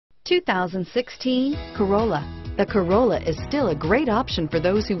2016 Corolla. The Corolla is still a great option for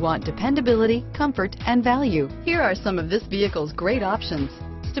those who want dependability, comfort, and value. Here are some of this vehicle's great options: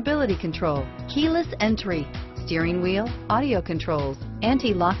 stability control, keyless entry, steering wheel audio controls,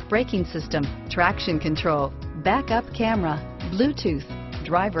 anti-lock braking system, traction control, backup camera, Bluetooth,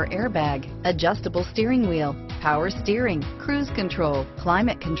 driver airbag, adjustable steering wheel, power steering, cruise control,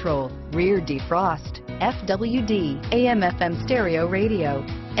 climate control, rear defrost, FWD, AM/FM stereo radio,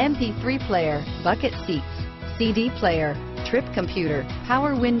 MP3 player, bucket seats, CD player, trip computer,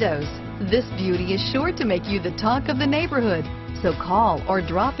 power windows. This beauty is sure to make you the talk of the neighborhood. So call or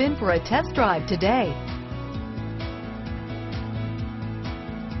drop in for a test drive today.